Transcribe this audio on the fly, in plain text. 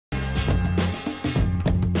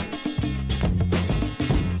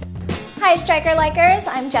Hi Striker Likers,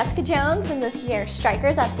 I'm Jessica Jones and this is your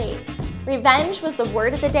Strikers Update. Revenge was the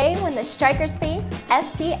word of the day when the Strikers faced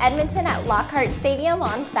FC Edmonton at Lockhart Stadium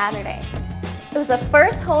on Saturday. It was the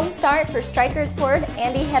first home start for Strikers forward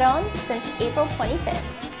Andy Hiron since April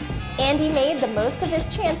 25th. Andy made the most of his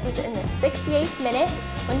chances in the 68th minute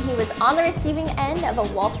when he was on the receiving end of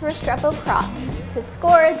a Walter Restrepo cross to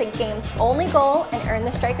score the game's only goal and earn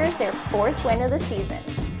the Strikers their 4th win of the season.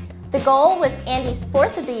 The goal was Andy's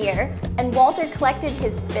 4th of the year, and Walter collected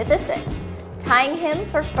his 5th assist, tying him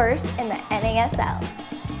for 1st in the NASL.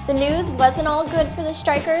 The news wasn't all good for the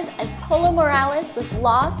Strikers as Polo Morales was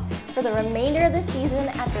lost for the remainder of the season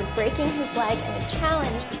after breaking his leg in a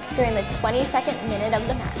challenge during the 22nd minute of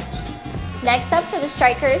the match. Next up for the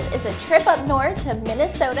Strikers is a trip up north to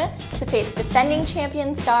Minnesota to face defending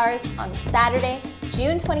champion Stars on Saturday,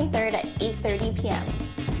 June 23rd at 8:30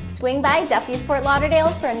 p.m. Swing by Duffy's Fort Lauderdale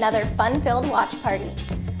for another fun-filled watch party.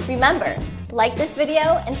 Remember, like this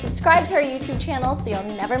video and subscribe to our YouTube channel so you'll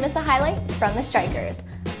never miss a highlight from the Strikers.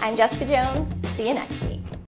 I'm Jessica Jones. See you next week.